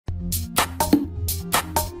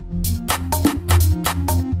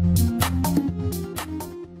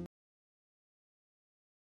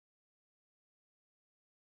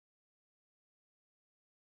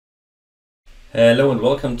Hello and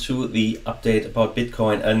welcome to the update about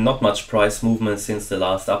Bitcoin, and not much price movement since the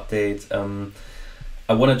last update.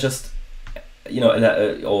 I want to just,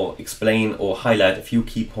 or explain or highlight a few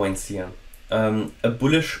key points here. A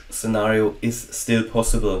bullish scenario is still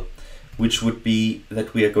possible, which would be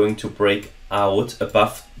that we are going to break out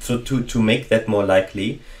above. So to make that more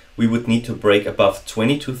likely, we would need to break above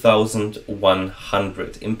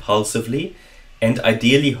 22,100 impulsively, and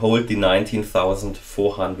ideally hold the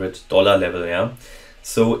 $19,400 level. Yeah.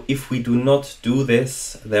 So if we do not do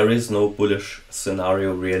this, there is no bullish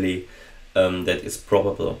scenario really that is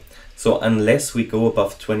probable. So unless we go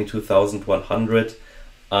above 22,100,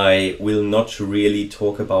 I will not really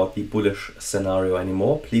talk about the bullish scenario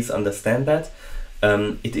anymore. Please understand that.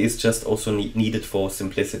 It is just also needed for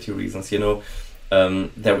simplicity reasons.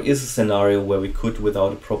 There is a scenario where we could,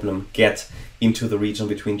 without a problem, get into the region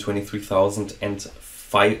between 23,000 and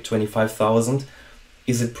 25,000.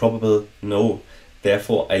 Is it probable? No.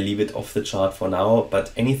 Therefore, I leave it off the chart for now,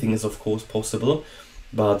 but anything is of course possible.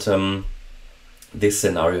 But this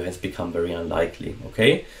scenario has become very unlikely,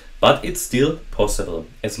 okay? But it's still possible,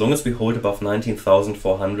 as long as we hold above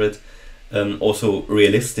 19,400, also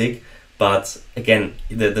realistic. But again,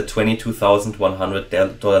 the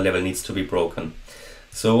 $22,100 level needs to be broken.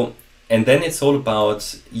 So, and then it's all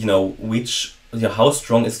about, how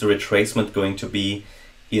strong is the retracement going to be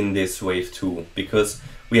in this wave 2? Because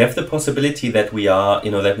we have the possibility that we are,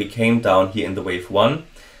 that we came down here in the wave 1,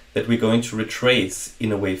 that we're going to retrace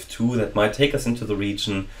in a wave 2 that might take us into the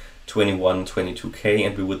region 21, 22K,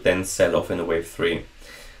 and we would then sell off in a wave 3.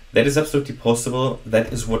 That is absolutely possible.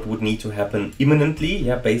 That is what would need to happen imminently,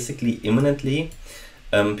 basically imminently.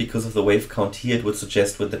 Because of the wave count here, it would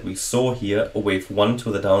suggest that we saw here a wave 1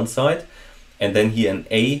 to the downside, and then here an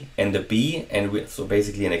A and a B, and so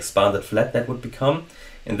basically an expanded flat that would become,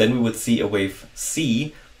 and then we would see a wave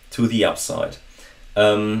C to the upside.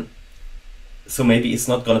 So maybe it's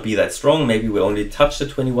not going to be that strong. Maybe we only touch the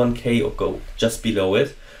 21K or go just below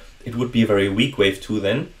it. It would be a very weak wave 2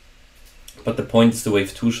 then. But the point is the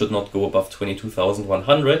wave 2 should not go above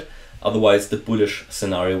 22,100. Otherwise, the bullish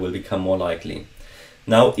scenario will become more likely.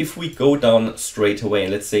 Now, if we go down straight away,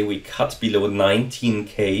 and let's say we cut below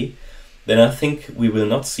 19K, then I think we will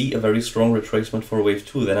not see a very strong retracement for wave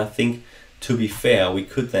 2. Then I think, to be fair, we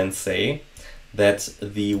could then say that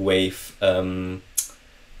the wave 2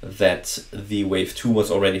 was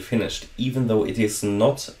already finished, even though it is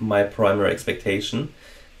not my primary expectation.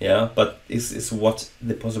 Yeah, but this is what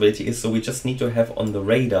the possibility is. So we just need to have on the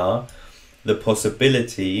radar the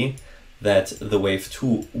possibility that the wave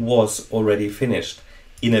 2 was already finished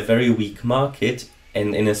in a very weak market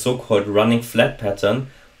and in a so-called running flat pattern.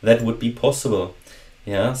 That would be possible.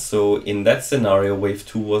 Yeah, so in that scenario, wave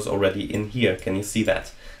 2 was already in here. Can you see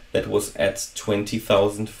that? That was at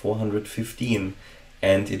 20,415,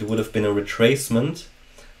 and it would have been a retracement,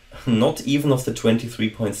 not even of the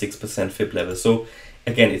 23.6% fib level. So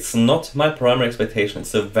again, it's not my primary expectation.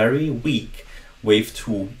 It's a very weak wave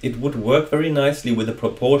 2. It would work very nicely with the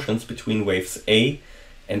proportions between waves A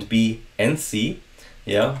and B and C.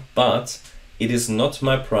 Yeah, but it is not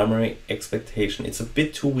my primary expectation. It's a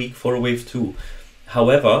bit too weak for a wave 2.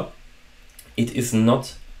 However, it is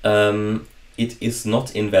not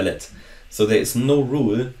invalid. So there is no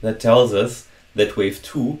rule that tells us that wave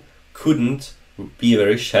 2 couldn't be a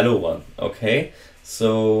very shallow one. Okay,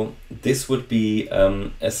 so this would be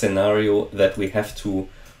a scenario that we have to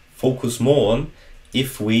focus more on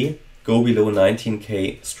if we go below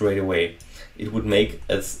 19K straight away. It would make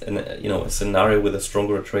a scenario with a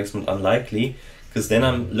stronger retracement unlikely, because then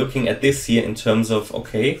I'm looking at this here in terms of,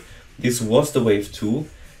 okay, this was the wave 2,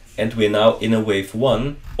 and we're now in a wave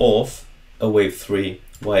 1 of a wave 3.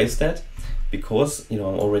 Why is that? Because, I'm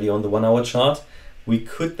already on the 1 hour chart. We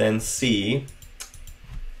could then see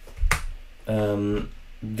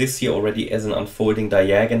this here already as an unfolding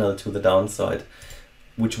diagonal to the downside,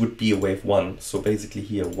 which would be a wave 1. So basically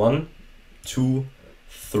here 1, 2,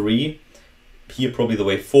 3. Here probably the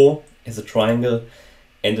wave 4 as a triangle,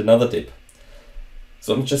 and another dip.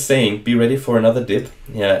 So I'm just saying, be ready for another dip.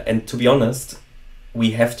 Yeah, and to be honest,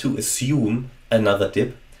 we have to assume another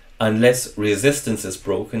dip unless resistance is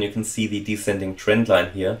broken. You can see the descending trend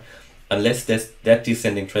line here. Unless that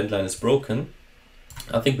descending trend line is broken,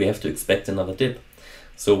 I think we have to expect another dip.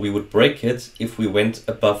 So we would break it if we went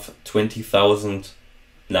above 20,000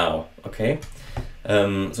 now, okay?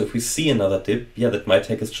 So if we see another dip, that might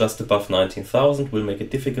take us just above 19,000, will make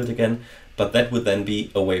it difficult again, but that would then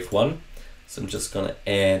be a wave 1. So I'm just gonna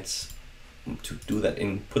add, put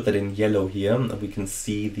that in yellow here, and we can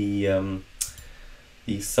see the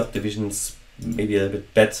subdivisions maybe a little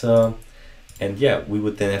bit better. And yeah, we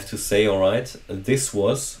would then have to say, all right, this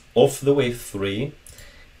was off the wave 3,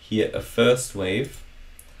 here a first wave,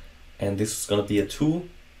 and this is going to be a 2,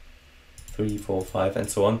 3, 4, 5, and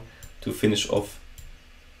so on, to finish off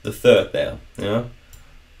the third there. Yeah.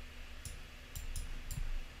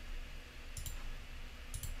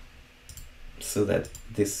 So that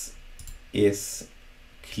this is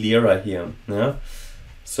clearer here. Yeah.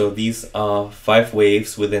 So these are 5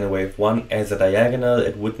 waves within a wave 1 as a diagonal.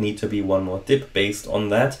 It would need to be one more dip based on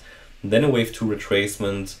that. Then a wave 2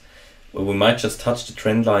 retracement, where we might just touch the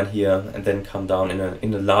trend line here and then come down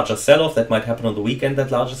in a larger sell-off. That might happen on the weekend, that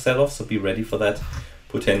larger sell-off, so be ready for that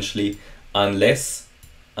potentially, unless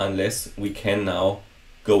we can now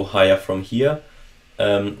go higher from here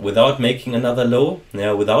without making another low.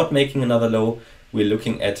 Yeah, without making another low, we're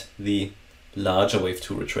looking at the larger wave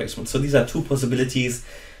 2 retracement. So these are 2 possibilities.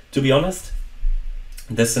 To be honest,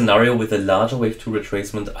 the scenario with a larger wave 2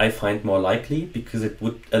 retracement I find more likely, because it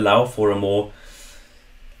would allow for a more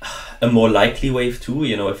likely wave 2.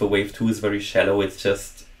 You know, if a wave 2 is very shallow, it's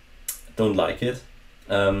just, don't like it.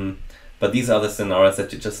 But these are the scenarios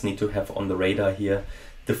that you just need to have on the radar here.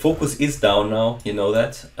 The focus is down now, you know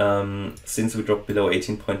that. Since we dropped below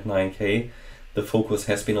 18.9k, the focus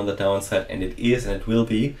has been on the downside, and it is, and it will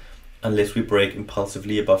be, unless we break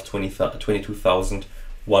impulsively above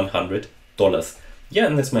 $22,100. Yeah,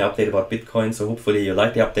 and that's my update about Bitcoin. So hopefully you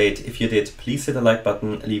liked the update. If you did, please hit the like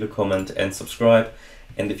button, leave a comment, and subscribe.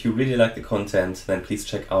 And if you really like the content, then please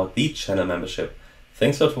check out the channel membership.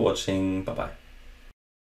 Thanks a lot for watching. Bye bye.